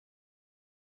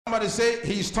Somebody say,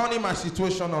 he's turning my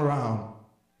situation around.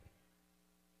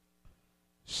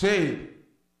 Say it.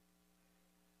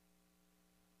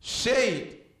 Say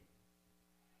it.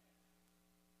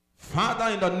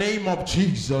 Father, in the name of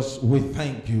Jesus, we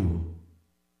thank you.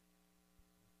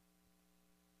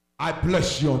 I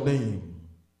bless your name.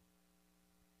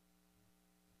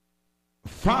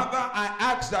 Father, I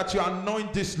ask that you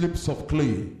anoint these lips of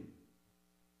clay,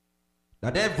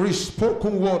 that every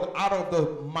spoken word out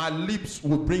of my lips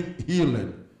will bring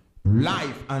healing,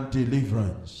 life, and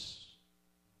deliverance.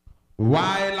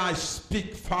 While I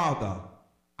speak, Father,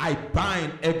 I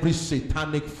bind every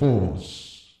satanic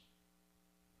force.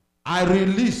 I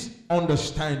release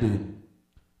understanding.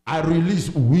 I release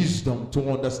wisdom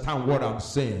to understand what I'm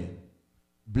saying.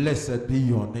 Blessed be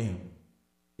your name.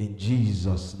 In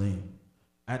Jesus' name.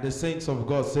 And the saints of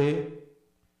God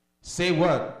say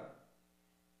what?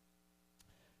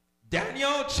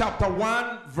 Daniel chapter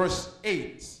 1 verse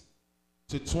 8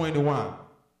 to 21.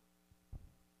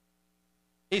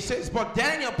 It says, but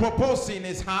Daniel proposed in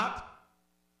his heart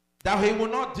that he will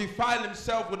not defile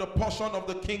himself with a portion of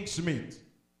the king's meat,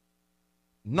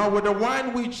 nor with the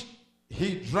wine which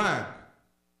he drank.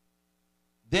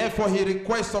 Therefore he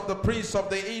requests of the prince of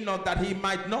the eunuch that he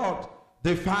might not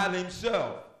defile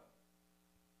himself.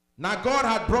 Now God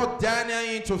had brought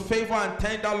Daniel into favor and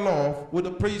tender love with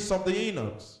the prince of the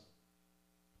eunuchs.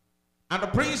 And the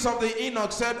prince of the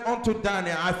eunuchs said unto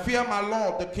Daniel, I fear my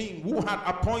lord the king, who had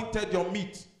appointed your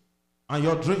meat and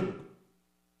your drink.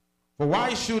 For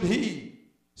why should he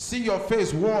see your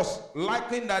face worse,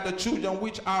 liking that the children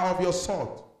which are of your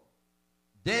sort?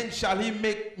 Then shall he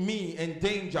make me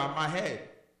endanger my head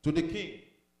to the king.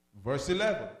 Verse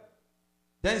 11.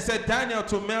 Then said Daniel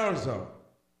to Melzar,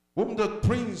 whom the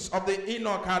prince of the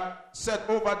eunuch had set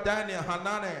over Daniel,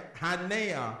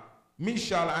 Hananiah,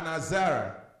 Mishael, and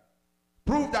Azariah,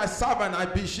 prove thy servant, I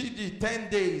beseech thee, 10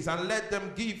 days, and let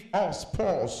them give us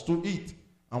pause to eat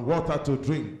and water to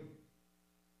drink.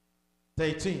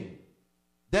 13.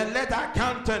 Then let thy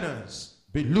countenance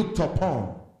be looked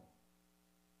upon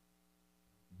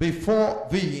before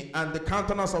thee, and the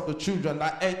countenance of the children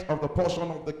that ate of the portion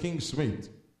of the king's meat.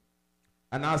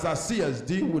 And as thou seest,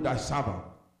 deal with thy servant.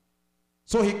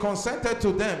 So he consented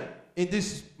to them in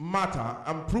this matter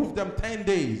and proved them 10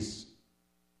 days.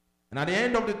 And at the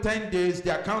end of the 10 days,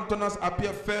 their countenance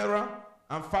appeared fairer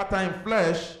and fatter in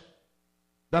flesh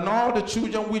than all the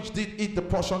children which did eat the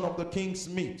portion of the king's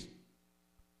meat.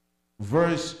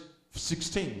 Verse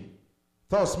 16.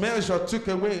 Thus Melchizedek took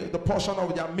away the portion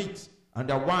of their meat and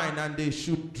their wine, and they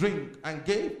should drink, and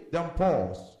gave them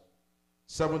pause.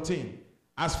 17.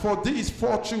 As for these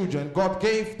 4 children, God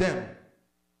gave them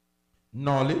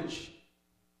knowledge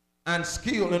and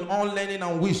skill in all learning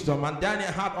and wisdom, and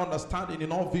Daniel had understanding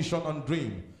in all vision and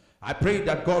dream. I pray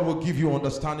that God will give you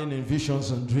understanding in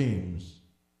visions and dreams.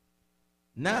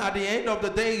 Now at the end of the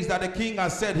days that the king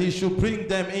has said he should bring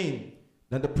them in,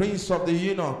 then the prince of the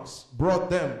eunuchs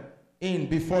brought them in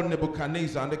before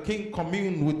Nebuchadnezzar, and the king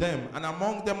communed with them, and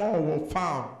among them all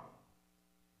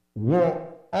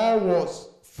was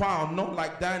found not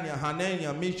like Daniel,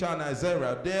 Hananiah, Mishael, and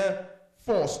Azariah.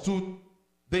 Therefore stood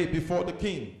they before the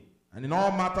king, and in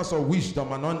all matters of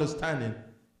wisdom and understanding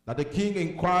that the king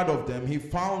inquired of them, he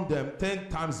found them 10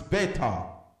 times better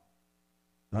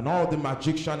than all the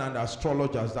magicians and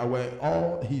astrologers that were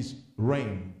all his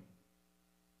reign.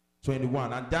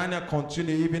 21. And Daniel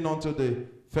continued even unto the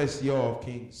first year of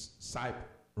King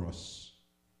Cyrus.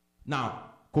 Now,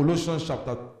 Colossians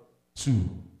chapter 2.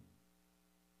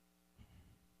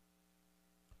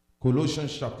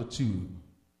 Colossians chapter 2,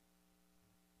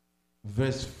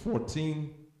 verse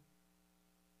 14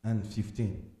 and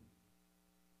 15.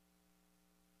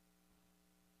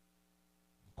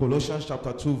 Colossians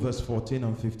chapter 2, verse 14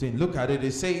 and 15. Look at it.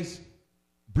 It says,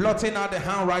 blotting out the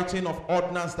handwriting of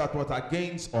ordinance that was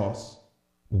against us,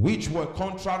 which were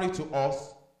contrary to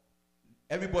us.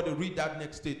 Everybody read that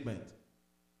next statement.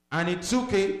 And he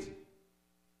took it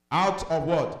out of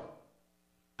what?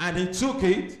 And he took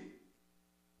it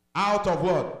out of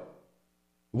what?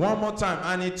 One more time.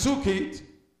 And he took it,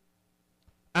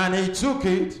 and he took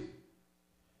it,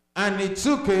 and he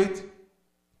took it,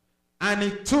 and he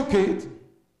took it,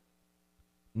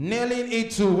 nailing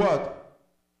it to what?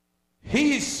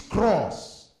 His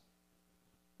cross.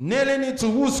 Nailing it to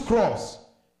whose cross?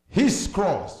 His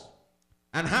cross.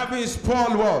 And having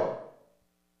spoiled what?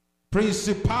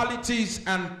 Principalities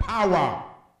and power.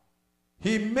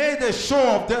 He made a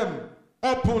show of them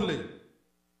openly,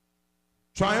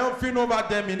 triumphing over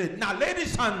them in it. Now,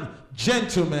 ladies and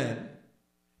gentlemen,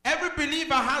 every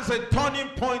believer has a turning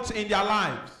point in their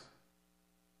lives.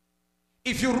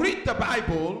 If you read the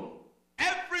Bible,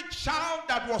 every child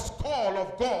that was called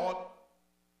of God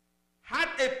had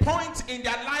a point in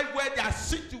their life where their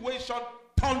situation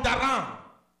turned around.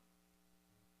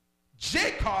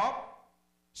 Jacob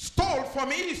stole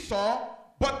from Esau,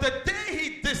 but the day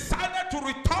he decided to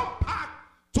return back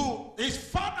to his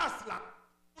father's land,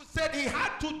 he said he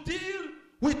had to deal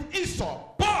with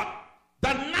Esau. But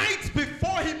the night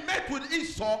before he met with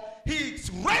Esau, he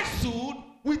wrestled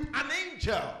with an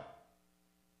angel.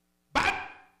 But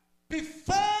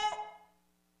before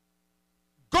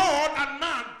God and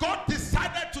man, God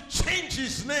decided to change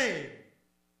his name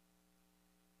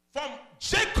from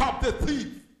Jacob the thief,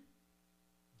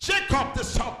 Jacob the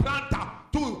supplanter,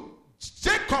 to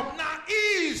Jacob now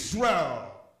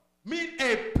Israel, mean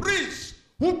a priest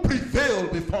who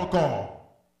prevailed before God.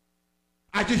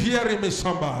 Are you hearing me,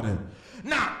 somebody?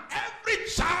 Now, every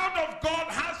child of God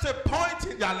has a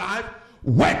point in their life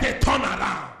where they turn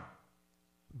around.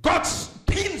 God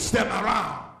spins them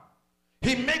around.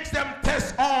 He makes them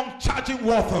test uncharging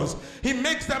waters. He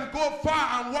makes them go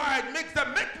far and wide, makes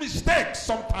them make mistakes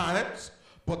sometimes.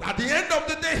 But at the end of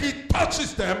the day, he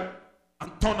touches them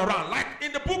and turn around. Like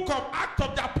in the book of Acts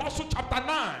of the Apostle chapter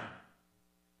 9.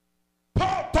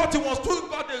 Paul thought he was doing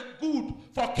God a good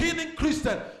for killing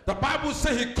Christians. The Bible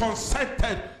says he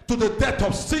consented to the death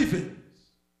of Stephen.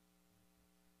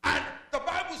 And the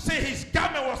Bible says his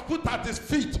garment was put at his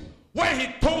feet when he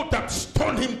told them,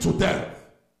 stone him to death.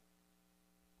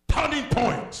 Turning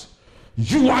point.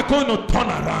 You are going to turn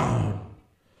around.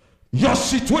 Your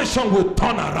situation will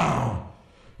turn around.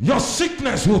 Your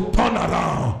sickness will turn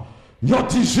around. Your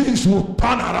disease will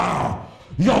turn around.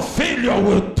 Your failure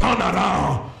will turn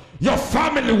around. Your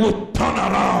family will turn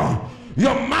around.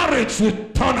 Your marriage will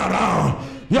turn around.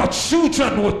 Your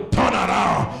children will turn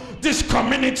around. This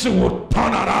community will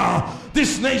turn around.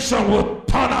 This nation will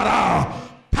turn around.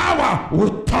 Power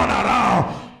will turn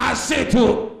around. I say it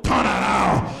will turn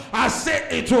around. I say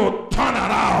it will turn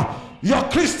around. Your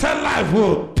Christian life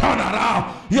will turn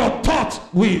around. Your thoughts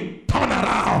will turn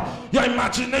around. Your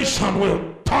imagination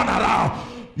will turn around.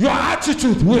 Your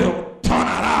attitude will turn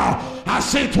around. I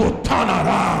say it will turn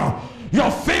around.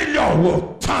 Your failure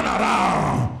will turn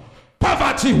around.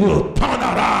 Poverty will turn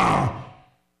around.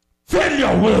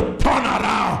 Failure will turn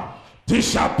around.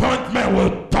 Disappointment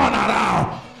will turn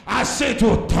around. I say it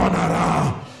will turn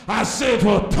around. I say it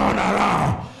will turn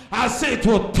around. I say it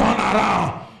will turn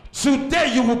around.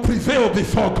 Today you will prevail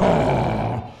before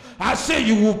God. I say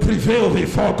you will prevail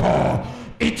before God.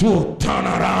 It will turn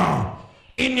around.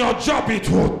 In your job it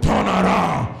will turn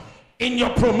around. In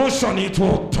your promotion it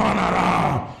will turn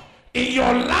around. In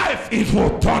your life it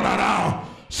will turn around.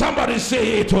 Somebody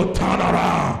say it will turn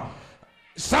around.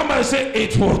 Somebody say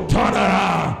it will turn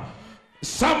around.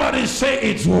 Somebody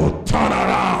say it will turn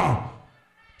around.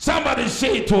 Somebody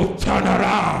say it will turn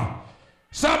around.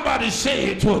 Somebody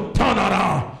say it will turn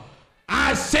around.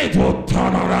 I say it will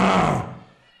turn around.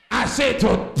 I say it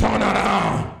will turn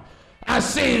around. I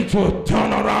say it will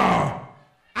turn around.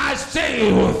 I say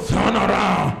it will turn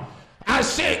around. I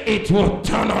say it will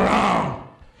turn around.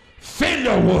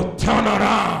 Failure will turn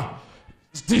around.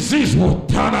 Disease will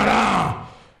turn around.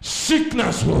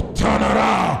 Sickness will turn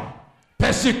around.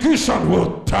 Persecution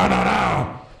will turn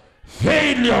around.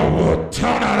 Failure will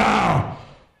turn around.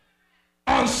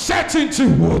 Uncertainty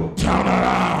will turn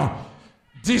around.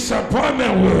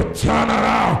 Disappointment will turn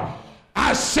around.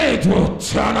 I say it will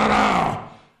turn around.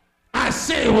 I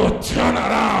say it will turn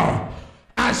around.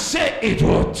 I say it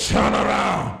will turn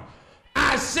around.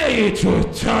 I say it will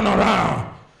turn around.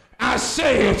 I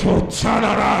say it will turn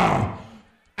around.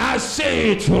 I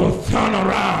say it will turn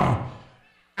around.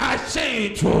 I say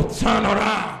it will turn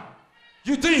around.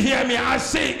 You didn't hear me. I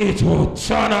say it will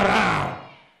turn around.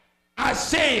 I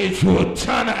say it will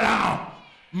turn around.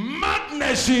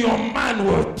 Madness in your mind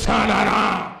will turn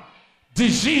around.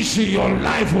 Disease in your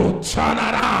life will turn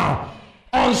around.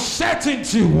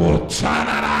 Uncertainty will turn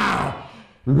around.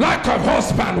 Lack of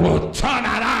husband will turn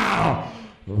around.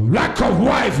 Lack of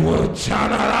wife will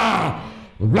turn around.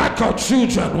 Lack of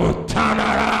children will turn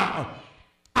around.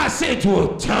 I say it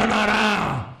will turn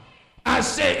around. I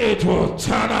say it will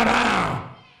turn around.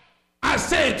 I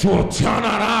say it will turn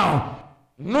around.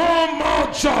 No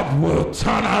more job will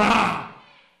turn around.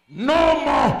 No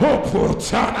more hope will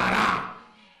turn around.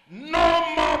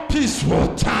 No more peace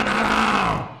will turn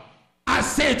around. I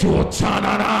say it will turn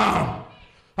around.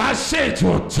 I say it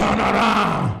will turn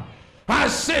around. I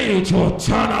say it will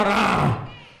turn around.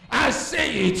 I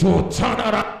say it will turn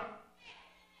around.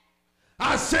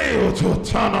 I say it will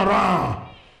turn around.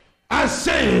 I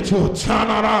say it will turn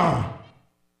around.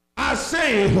 I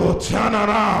say it will turn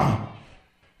around.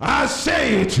 I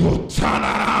say it will turn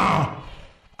around.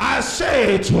 I say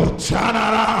say it will turn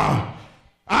around.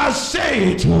 I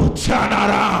say it will turn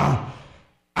around.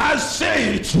 I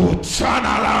say it will turn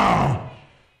around.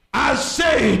 I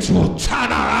say it will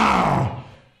turn around.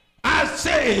 I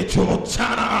say it will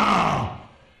turn around.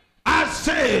 I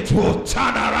say it will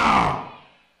turn around.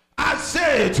 I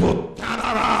say it will turn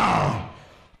around.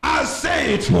 I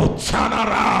say it will turn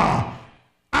around.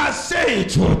 I say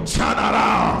it will turn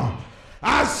around.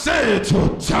 I say it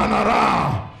will turn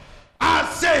around. I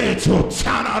say it will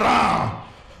turn around.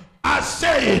 I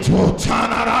say it will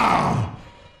turn around.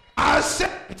 I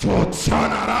say it will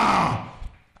turn around.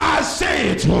 I say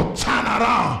it will turn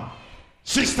around.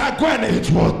 Sister Gwen,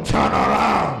 it will turn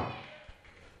around.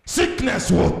 Sickness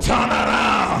will turn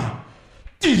around.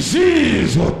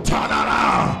 Disease will turn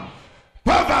around.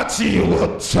 Poverty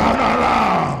will turn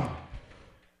around.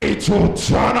 It will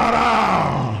turn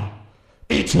around.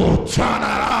 It will turn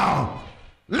around.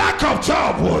 Lack of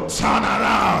job will turn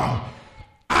around.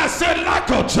 I said lack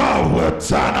of job will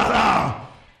turn around.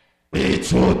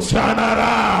 It will turn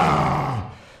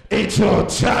around. It will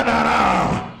turn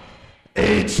around.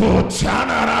 It will turn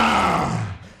around.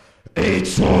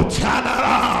 It will turn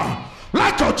around.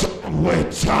 Lack of job will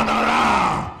turn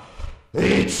around.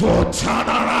 It will turn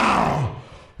around.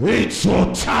 It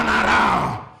will turn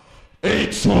around.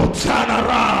 It will turn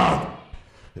around.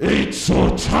 It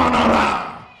will turn around.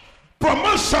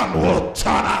 Promotion will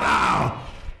turn around.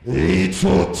 It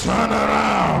will turn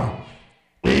around.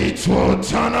 It will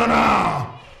turn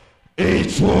around.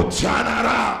 It will turn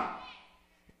around.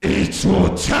 It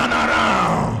will turn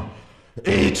around.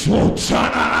 It will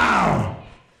turn around.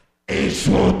 It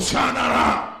will turn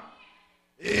around.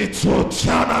 It will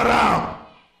turn around.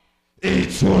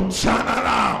 It will turn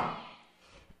around.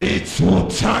 It will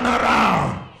turn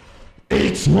around.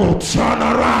 It will turn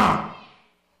around.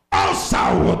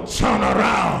 Ulcer will turn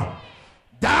around.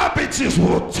 Diabetes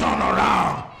will turn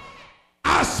around.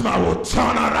 Asthma will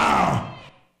turn around.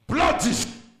 Blood disease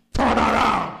turn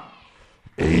around.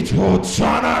 It will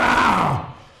turn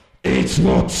around. It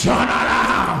will turn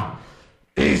around.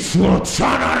 It will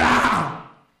turn around.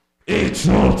 It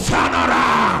will turn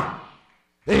around.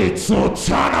 It will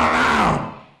turn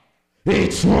around.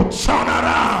 It will turn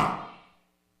around.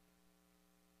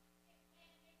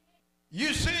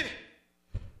 You see,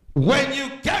 when you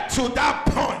get to that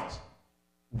point,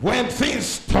 When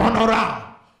things turn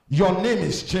around, your name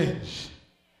is changed.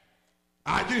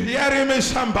 Are you hearing me,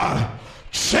 somebody?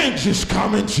 Change is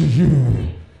coming to you.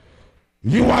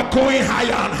 You are going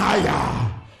higher and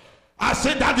higher. I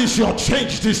said that is your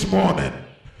change this morning.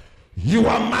 You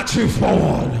are marching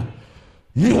forward.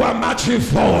 You are marching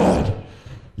forward.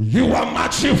 You are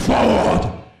marching forward.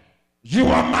 You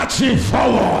are marching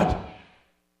forward.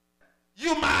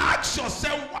 you might ask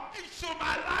yourself, why should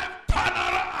my life turn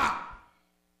around?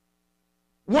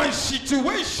 When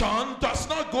situation does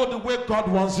not go the way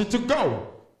God wants it to go,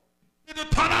 it'll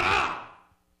turn around.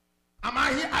 Am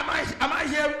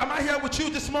I here with you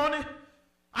this morning?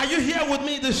 Are you here with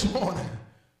me this morning?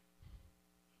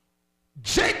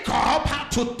 Jacob had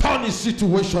to turn his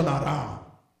situation around.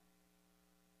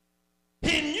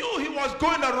 He knew he was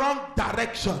going the wrong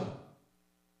direction.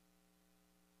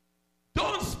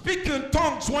 Don't speak in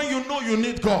tongues when you know you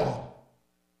need God.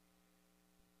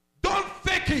 Don't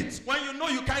fake it when you know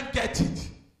you can't get it.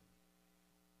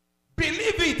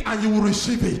 Believe it and you will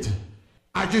receive it.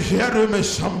 Are you hearing me,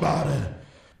 somebody?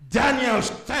 Daniel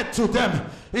said to them,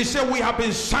 he said, we have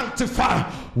been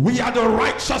sanctified. We are the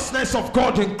righteousness of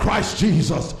God in Christ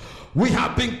Jesus. We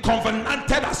have been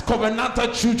covenanted as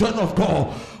covenanted children of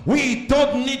God. We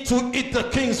don't need to eat the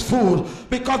king's food,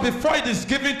 because before it is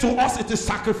given to us, it is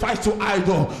sacrificed to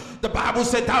idol. The Bible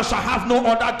said, thou shalt have no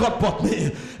other God but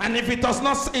me. And if it does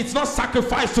not, it's not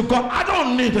sacrificed to God, I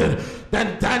don't need it.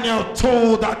 Then Daniel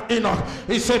told that Enoch,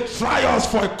 he said, try us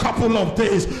for a couple of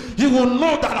days. You will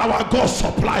know that our God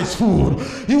supplies food.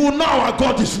 You will know our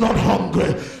God is not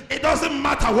hungry. It doesn't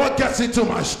matter what gets into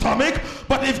my stomach,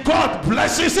 but if God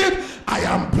blesses it, I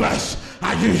am blessed.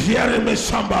 Are you hearing me,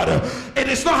 somebody? It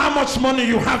is not how much money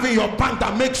you have in your bank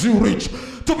that makes you rich.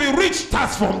 To be rich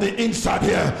starts from the inside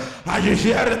here. Are you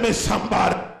hearing me,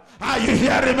 somebody? Are you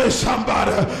hearing me,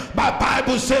 somebody? My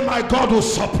Bible says my God will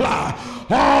supply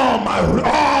all,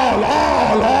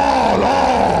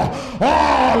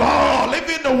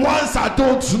 even the ones I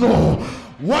don't know.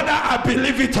 Whether I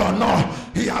believe it or not,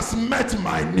 he has met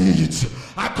my needs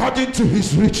according to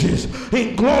his riches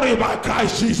in glory by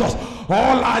Christ Jesus.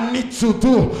 All I need to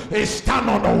do is stand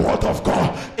on the word of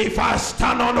God. If I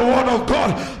stand on the word of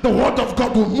God, the word of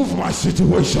God will move my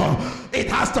situation. It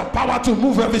has the power to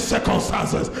move every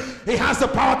circumstances. It has the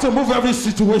power to move every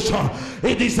situation.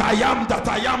 It is I am that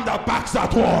backs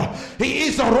that wall. He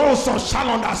is the rose of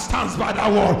Sharon that stands by that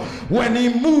wall. When he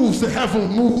moves, the heaven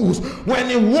moves. When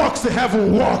he walks, the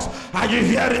heaven walks. Are you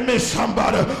hearing me,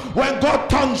 somebody? When God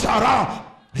turns around,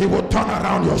 he will turn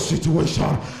around your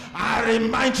situation. I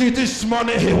remind you this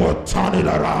morning, he will turn it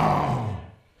around.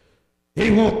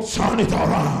 He will turn it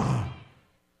around.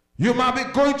 You might be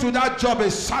going to that job a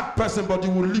sad person, but you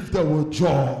will leave there with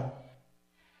joy.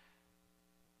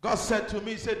 God said to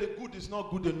me, he said, the good is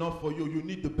not good enough for you. You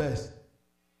need the best.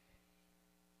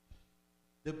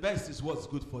 The best is what's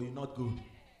good for you, not good.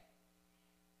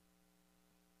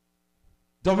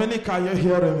 Dominic, are you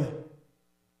hearing me?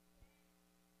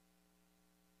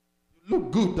 You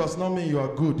look good does not mean you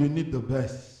are good. You need the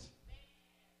best.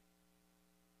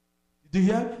 Do you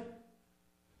hear me?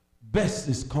 Best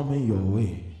is coming your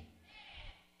way.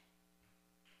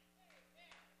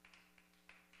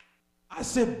 I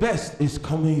say best is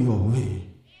coming your way.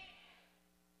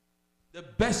 The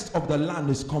best of the land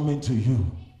is coming to you.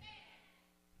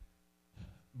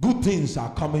 Good things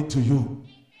are coming to you.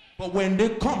 But when they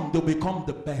come, they become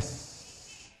the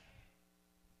best.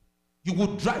 You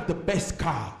will drive the best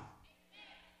car.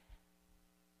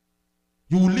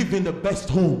 You will live in the best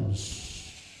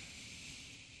homes.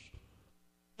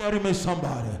 Hear me,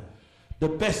 somebody. The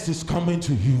best is coming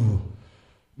to you.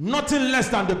 Nothing less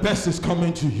than the best is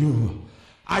coming to you.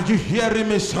 Are you hearing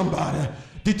me, somebody?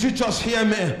 Did you just hear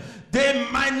me? They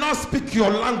might not speak your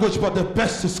language, but the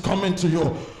best is coming to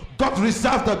you. God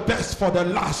reserved the best for the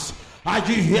last. Are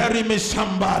you hearing me,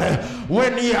 somebody?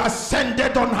 When he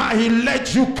ascended on high, he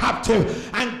led you captive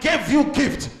and gave you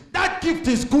gift. That gift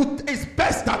is good, is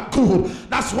best and good.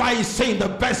 That's why he's saying the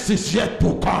best is yet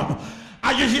to come.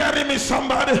 Are you hearing me,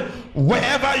 somebody?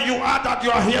 Wherever you are that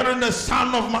you are hearing the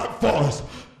sound of my voice,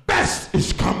 best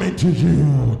is coming to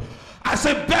you. I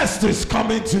say best is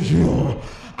coming to you.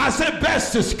 I say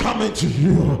best is coming to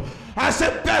you. I say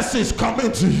best is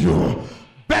coming to you.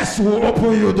 Best will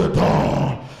open you the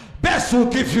door. Best will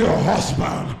give you a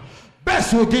husband.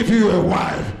 Best will give you a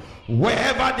wife.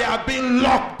 Wherever they are being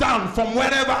locked down from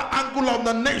wherever angle of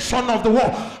the nation of the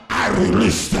world, I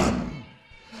release them.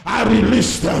 I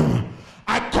release them.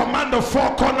 I command the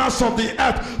four corners of the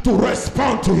earth to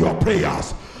respond to your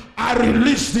prayers. I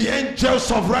release the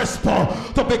angels of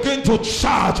response to begin to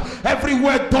charge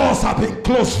everywhere doors have been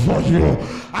closed for you.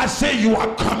 I say you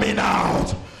are coming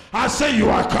out. I say you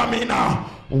are coming out.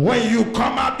 When you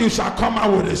come out, you shall come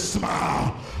out with a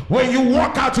smile. When you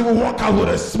walk out, you will walk out with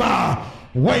a smile.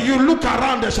 When you look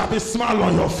around, there shall be a smile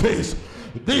on your face.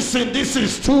 This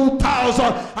is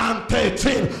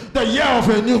 2013, the year of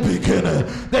a new beginning,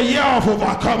 the year of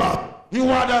overcomer. You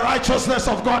are the righteousness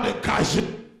of God in Christ.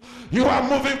 You are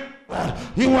moving.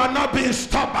 You are not being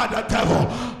stopped by the devil.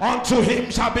 Unto him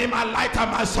shall be my light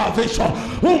and my salvation.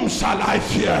 Whom shall I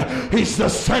fear? He's the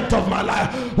strength of my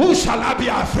life. Who shall I be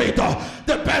afraid of?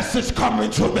 The best is coming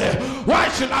to me. Why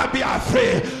should I be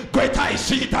afraid? Greater is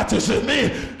he that is in me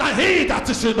than he that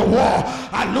is in the world.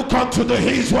 I look unto the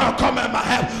hills where cometh my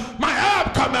help. My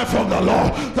help cometh from the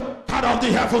Lord, of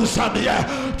the heavens and the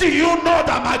earth. Do you know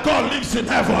that my God lives in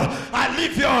heaven? I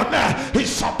live here on earth. He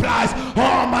supplies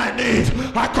all my needs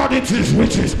according to his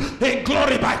riches in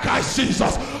glory by Christ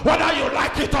Jesus. Whether you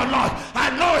like it or not,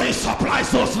 I know he supplies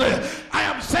those needs. I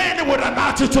am saying it with an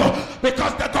attitude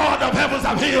because the God of heavens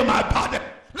have healed my body.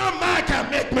 No man can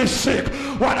make me sick,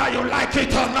 whether you like it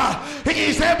or not. He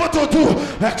is able to do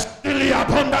exceedingly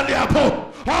abundantly above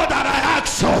all that I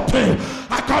ask or think,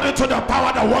 according to the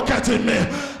power that worketh in me.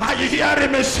 Are you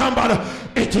hearing me, somebody?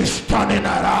 It is turning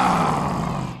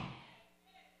around.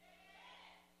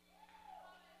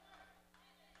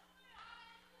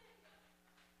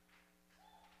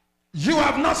 You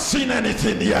have not seen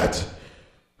anything yet.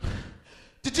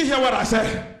 Did you hear what I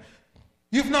said?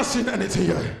 You've not seen anything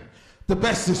yet. The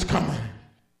best is coming.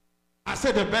 I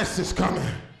said the best is coming.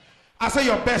 I say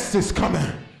your best is coming.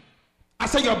 I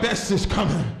say your best is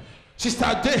coming.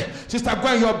 Sister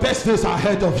Gwen, your best is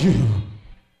ahead of you.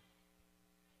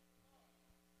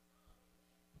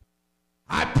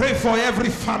 I pray for every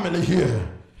family here.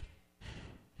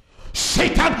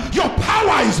 Satan, your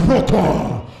power is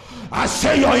broken. I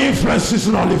say your influence is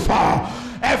nullified.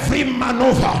 Every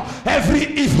maneuver, every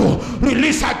evil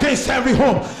release against every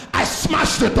home, I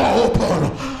smash the door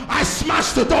open. I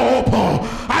smash the door open.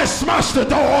 I smash the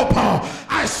door open.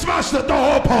 I smash the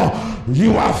door open.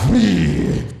 You are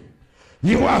free.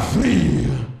 You are free.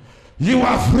 You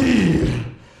are free.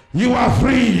 You are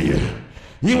free.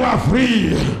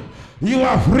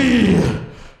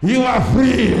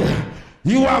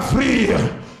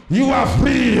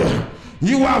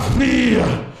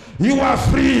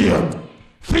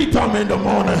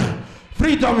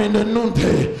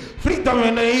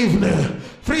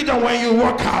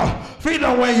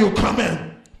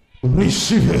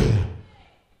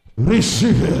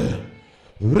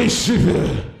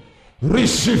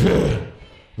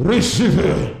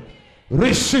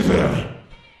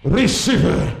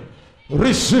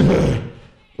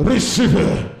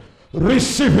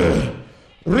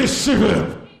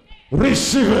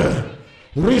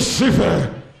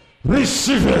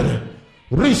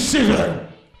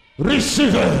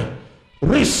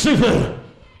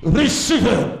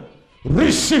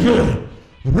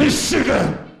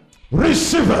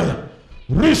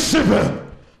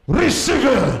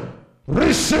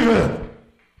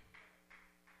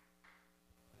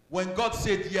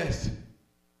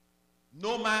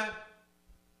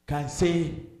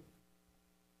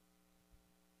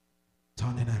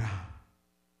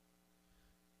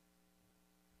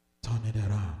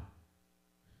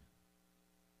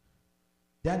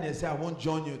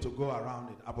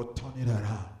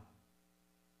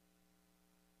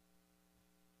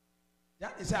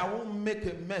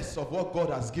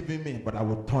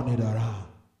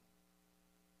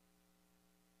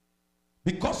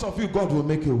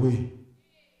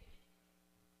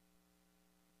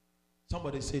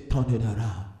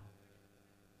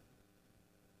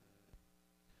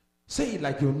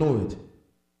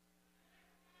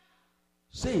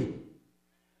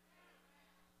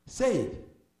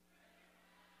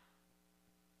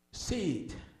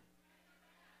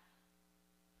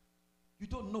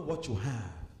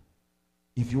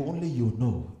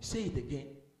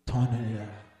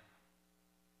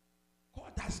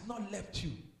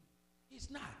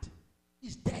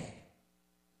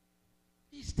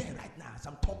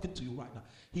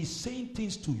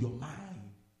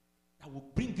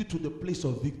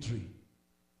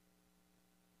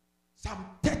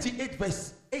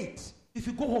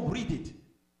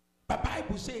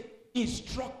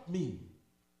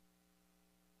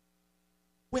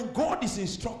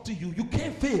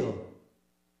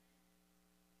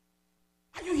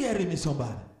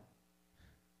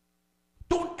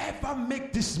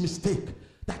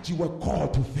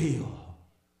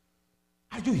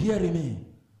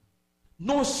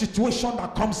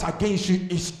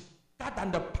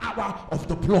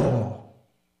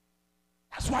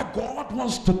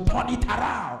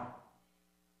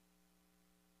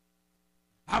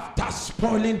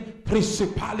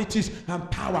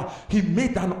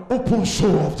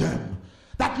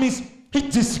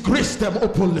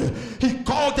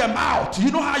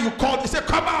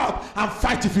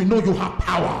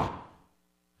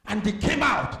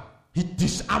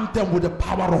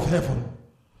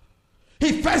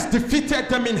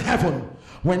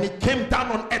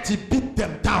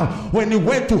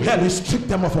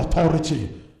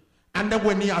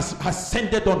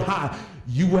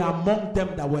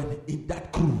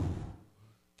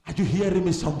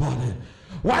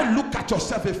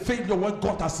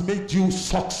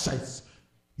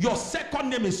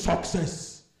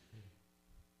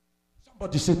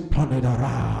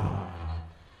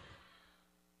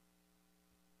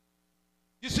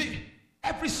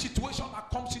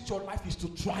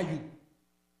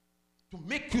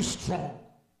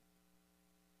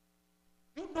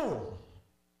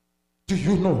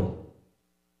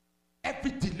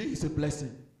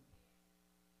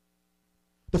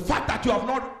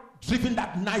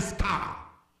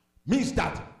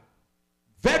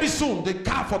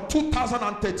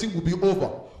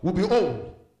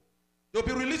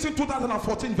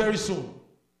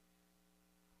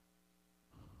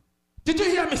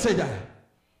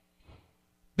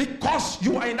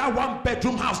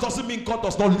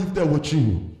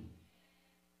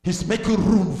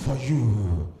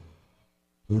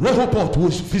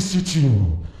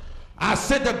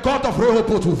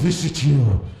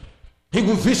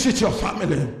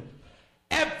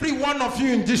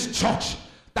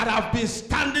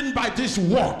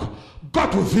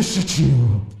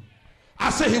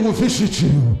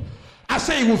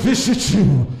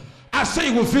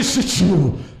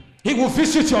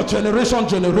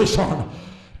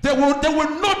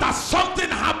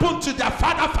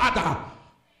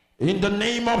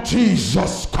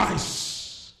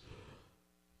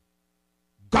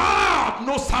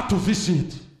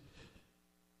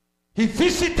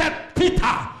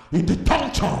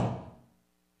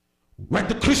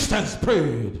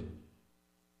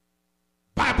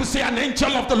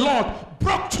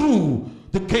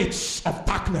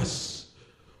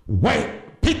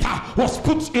 Peter was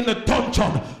put in a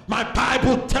dungeon, my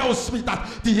Bible tells me that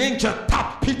the angel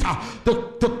tapped Peter.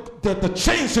 The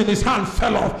chains in his hand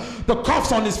fell off. The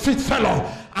cuffs on his feet fell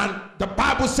off. And the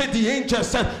Bible said the angel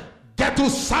said, get to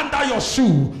sandal your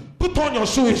shoe. Put on your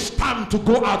shoe. It's time to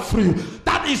go out free.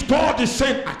 That is God is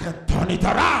saying, I can turn it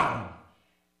around.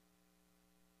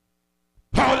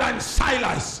 Paul and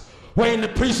Silas were in the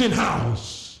prison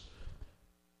house.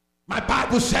 My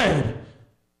Bible said,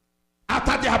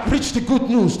 after they had preached the good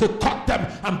news, they caught them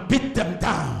and beat them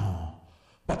down.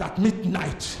 But at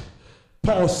midnight,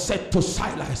 Paul said to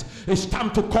Silas, it's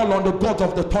time to call on the God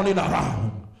of the turning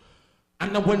around.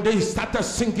 And then when they started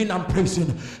singing and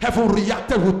praising, heaven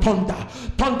reacted with thunder.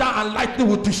 Thunder and lightning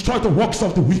will destroy the works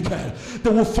of the wicked.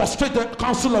 They will frustrate the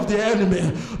counsel of the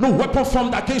enemy. No weapon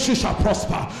formed against you shall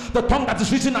prosper. The tongue that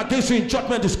is risen against you in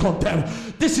judgment is condemned.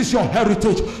 This is your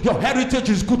heritage. Your heritage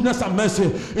is goodness and mercy.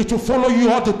 It will follow you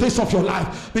all the days of your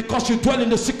life. Because you dwell in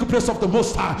the secret place of the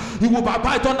Most High. You will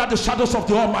abide under the shadows of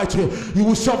the Almighty. You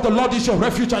will serve the Lord is your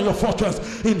refuge and your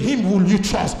fortress. In him will you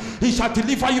trust. He shall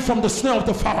deliver you from the snare of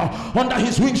the fowler. Under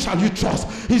his wings shall you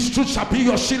trust. His truth shall be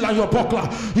your shield and your buckler.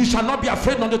 You shall not be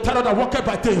afraid nor the terror that walketh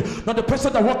by day, nor the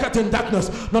person that walketh in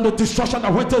darkness, nor the destruction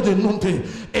that waiteth in noonday.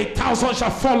 1,000 shall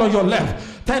fall on your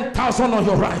left, 10,000 on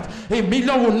your right.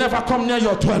 1,000,000 will never come near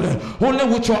your dwelling.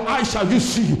 Only with your eyes shall you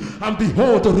see and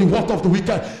behold the reward of the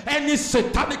wicked. Any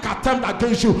satanic attempt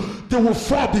against you, they will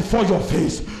fall before your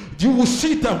face. You will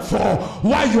see them fall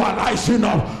while you are rising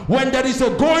up. When there is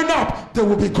a going up, they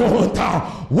will be going down.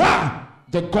 Why?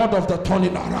 The God of the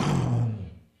turning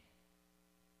around.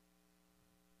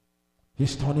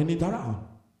 He's turning it around.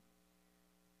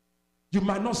 You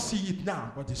might not see it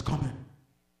now, but it's coming.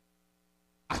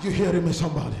 Are you hearing me,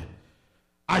 somebody?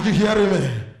 Are you hearing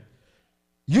me?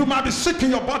 You might be sick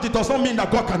in your body, does not mean that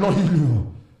God cannot heal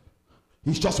you.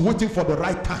 He's just waiting for the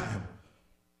right time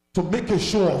to make a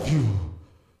show of you.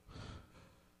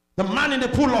 The man in the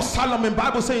pool of Siloam, in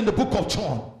Bible says in the book of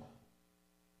John,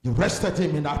 you rested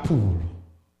him in that pool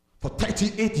for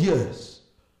 38 years.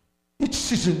 Each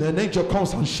season an angel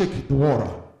comes and shakes the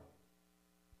water.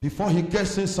 Before he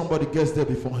gets in, somebody gets there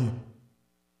before him.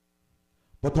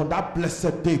 But on that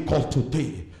blessed day called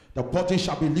today, the burden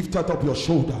shall be lifted up your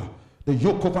shoulder. The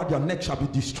yoke over your neck shall be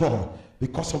destroyed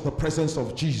because of the presence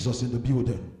of Jesus in the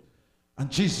building.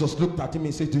 And Jesus looked at him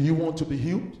and said, do you want to be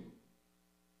healed?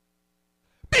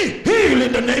 Be healed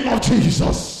in the name of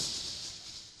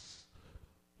Jesus.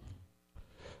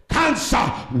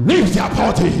 Cancer, leave their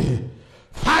body.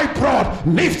 Fibroid,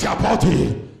 leave their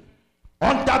body.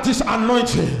 Under this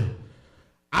anointing,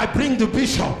 I bring the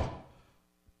bishop.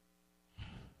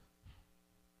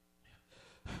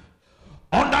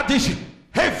 Under this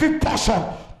heavy portion,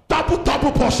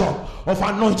 double portion of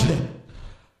anointing,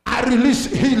 I release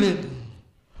healing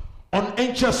on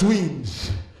angels'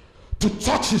 wings to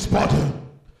touch his body.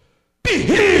 Be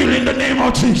healed in the name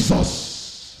of Jesus.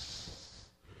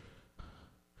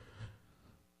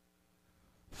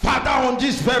 Father, on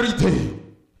this very day,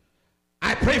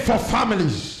 I pray for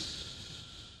families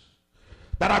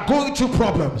that are going through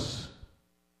problems.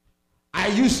 I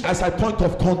use as a point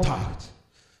of contact.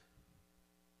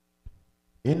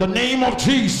 In the name of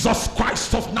Jesus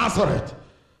Christ of Nazareth,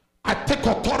 I take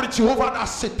authority over that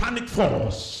satanic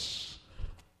force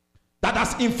that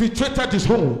has infiltrated his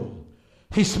home,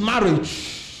 his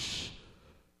marriage.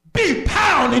 Be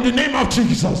bound in the name of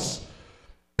Jesus.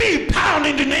 Be bound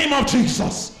in the name of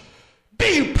Jesus.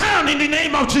 Be bound in the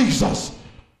name of Jesus.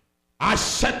 I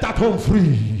set that home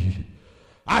free.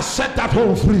 I set that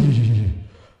home free.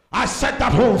 I set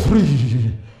that home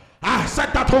free. I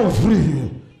set that home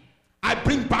free. I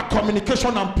bring back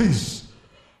communication and peace.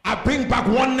 I bring back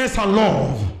oneness and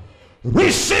love.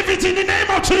 Receive it in the name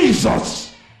of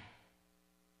Jesus.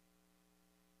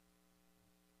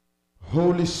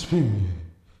 Holy Spirit,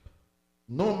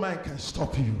 no man can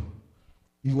stop you.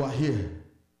 You are here.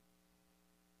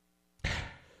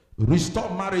 Restore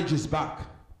marriages back.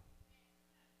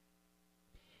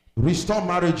 Restore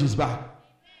marriages back.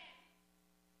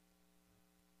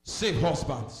 Save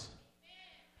husbands.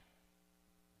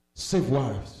 Save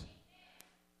wives.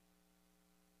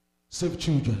 Save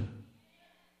children.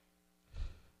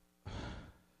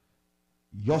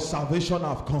 Your salvation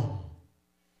have come.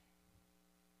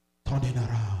 Turn it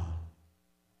around.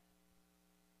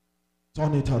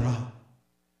 Turn it around.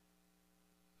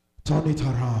 Turn it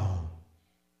around.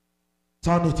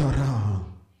 Turn it around.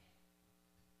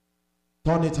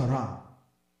 Turn it around.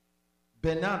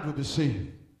 Bernard will be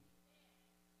saved.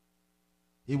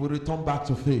 He will return back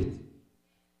to faith.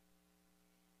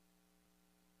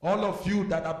 All of you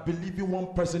that are believing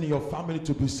one person in your family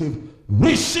to be saved,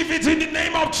 receive it in the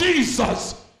name of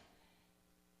Jesus.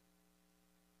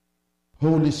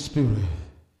 Holy Spirit.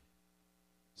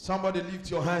 Somebody lift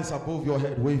your hands above your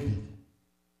head, wave it.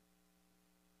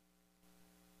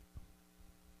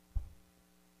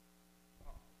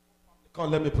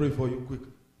 Come, let me pray for you quick.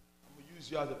 I'm going to use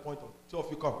you as a point of. Two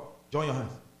of you come. Join your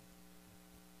hands.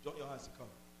 Join your hands to come.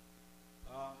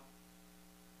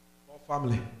 More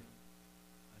family.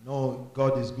 I know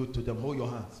God is good to them. Hold your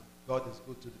hands. God is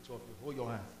good to the two of you. Hold your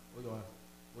hands. Hold your hands.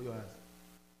 Hold your hands.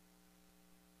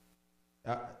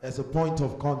 As a point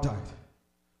of contact,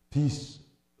 peace,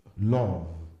 love,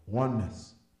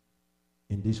 oneness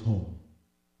in this home.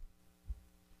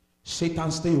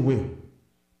 Satan, stay away.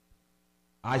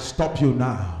 I stop you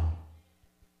now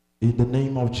in the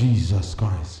name of Jesus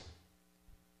Christ.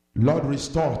 Lord,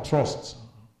 restore trust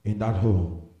in that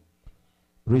home.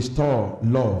 Restore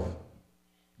love.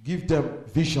 Give them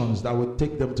visions that will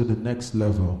take them to the next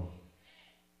level.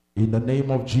 In the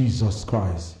name of Jesus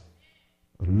Christ.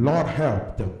 Lord,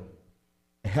 help them.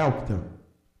 Help them.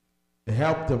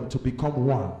 Help them to become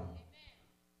one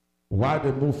while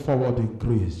they move forward in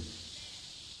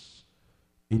grace.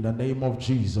 In the name of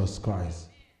Jesus Christ.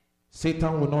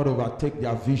 Satan will not overtake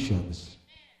their visions.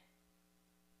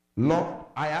 Lord,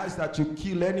 I ask that you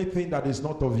kill anything that is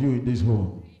not of you in this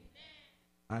home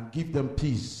and give them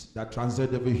peace that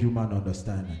transcends every human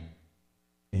understanding.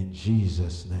 In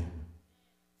Jesus' name.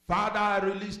 Father, I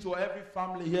release to every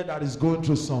family here that is going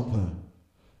through something.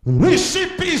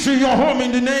 Receive peace in your home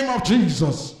in the name of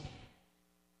Jesus.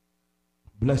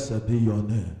 Blessed be your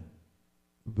name.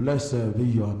 Blessed be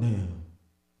your name.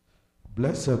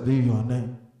 Blessed be your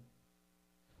name.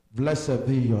 Blessed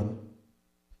be your name.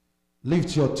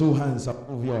 Lift your two hands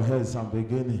above your heads and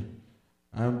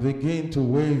begin to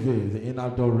wave it in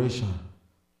adoration.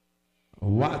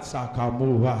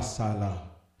 Watsakamuwa sala.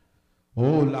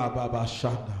 Ola baba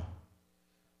shanda.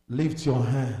 Lift your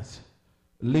hands.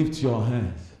 Lift your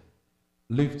hands.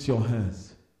 Lift your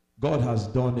hands. God has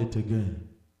done it again.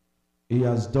 He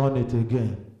has done it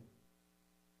again.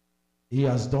 He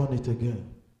has done it again.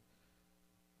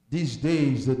 This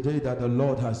day is the day that the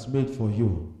Lord has made for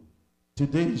you.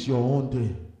 Today is your own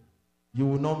day. You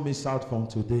will not miss out from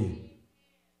today.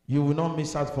 You will not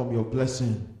miss out from your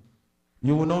blessing.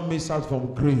 You will not miss out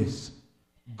from grace.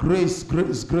 Grace,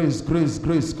 grace, grace, grace,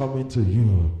 grace coming to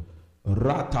you.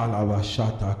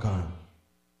 Ratalawashataka.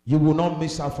 You will not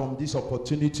miss out from this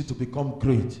opportunity to become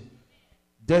great.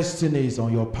 Destiny is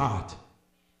on your path.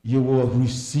 You will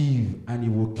receive and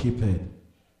you will keep it.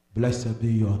 Blessed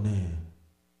be your name.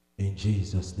 In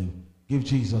Jesus' name. Give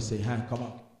Jesus a hand. Come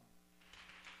on.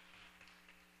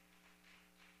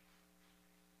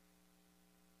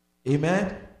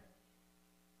 Amen.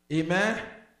 Amen.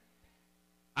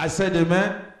 I said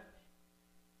amen.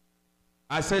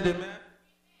 I said amen.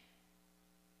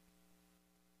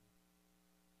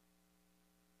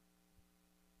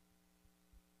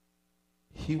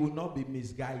 He will not be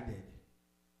misguided.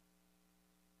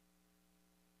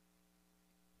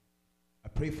 I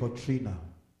pray for Trina.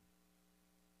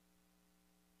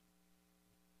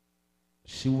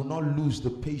 She will not lose the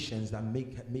patience that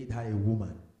made her a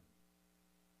woman.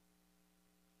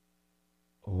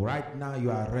 Right now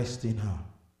you are arresting her.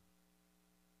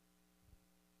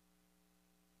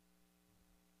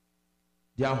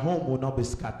 Their home will not be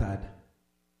scattered.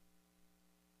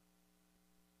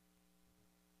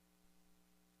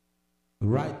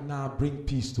 Right now, bring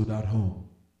peace to that home.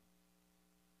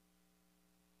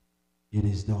 It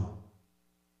is done.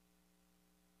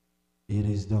 It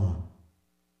is done.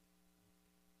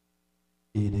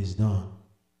 It is done.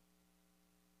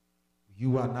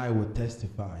 You and I will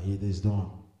testify. It is done.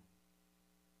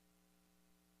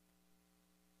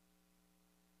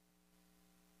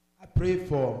 I pray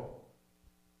for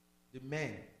the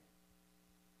men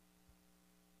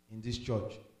in this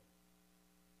church.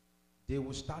 They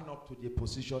will stand up to the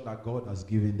position that God has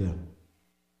given them.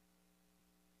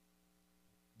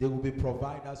 They will be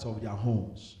providers of their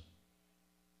homes.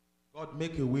 God,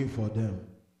 make a way for them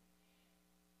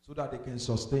so that they can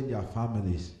sustain their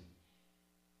families.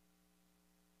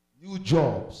 New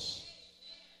jobs.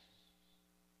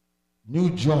 New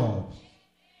jobs.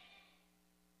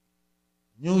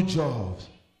 New jobs.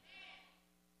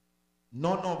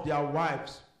 None of their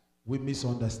wives will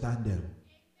misunderstand them.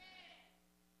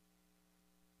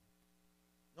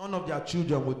 None of their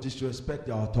children will disrespect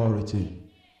their authority.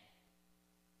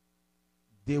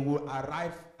 They will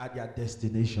arrive at their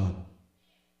destination.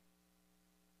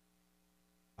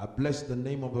 I bless the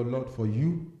name of the Lord for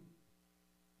you.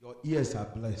 Your ears are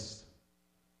blessed.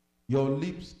 Your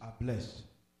lips are blessed.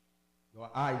 Your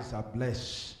eyes are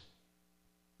blessed.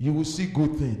 You will see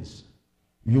good things.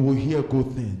 You will hear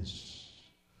good things.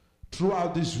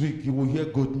 Throughout this week, you will hear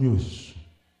good news.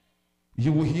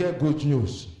 You will hear good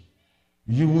news.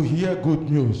 You will hear good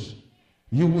news.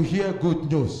 You will hear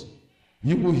good news.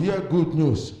 You will hear good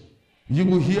news. You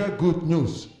will hear good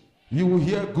news. You will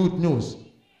hear good news.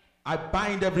 I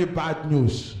bind every bad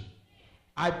news.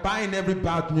 I bind every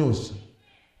bad news.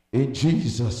 In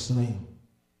Jesus' name.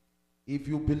 If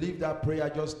you believe that prayer,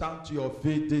 just stand to your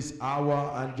feet this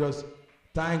hour and just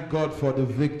thank God for the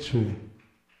victory.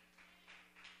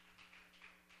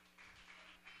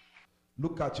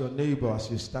 Look at your neighbor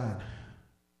as you stand.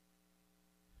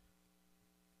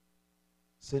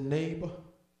 Say, neighbor,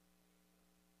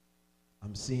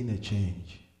 I'm seeing a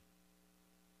change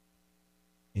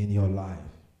in your life.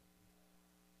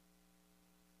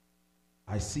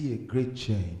 I see a great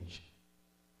change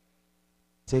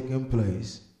taking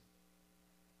place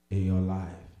in your life.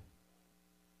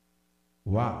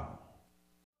 Wow.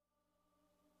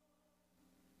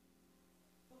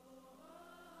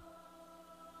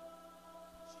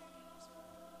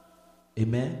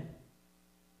 Amen.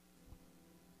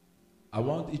 I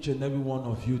want each and every one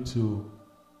of you to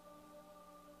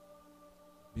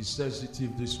be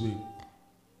sensitive this week.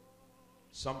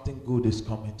 Something good is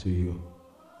coming to you.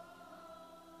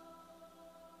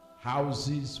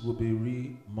 Houses will be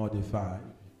remodified.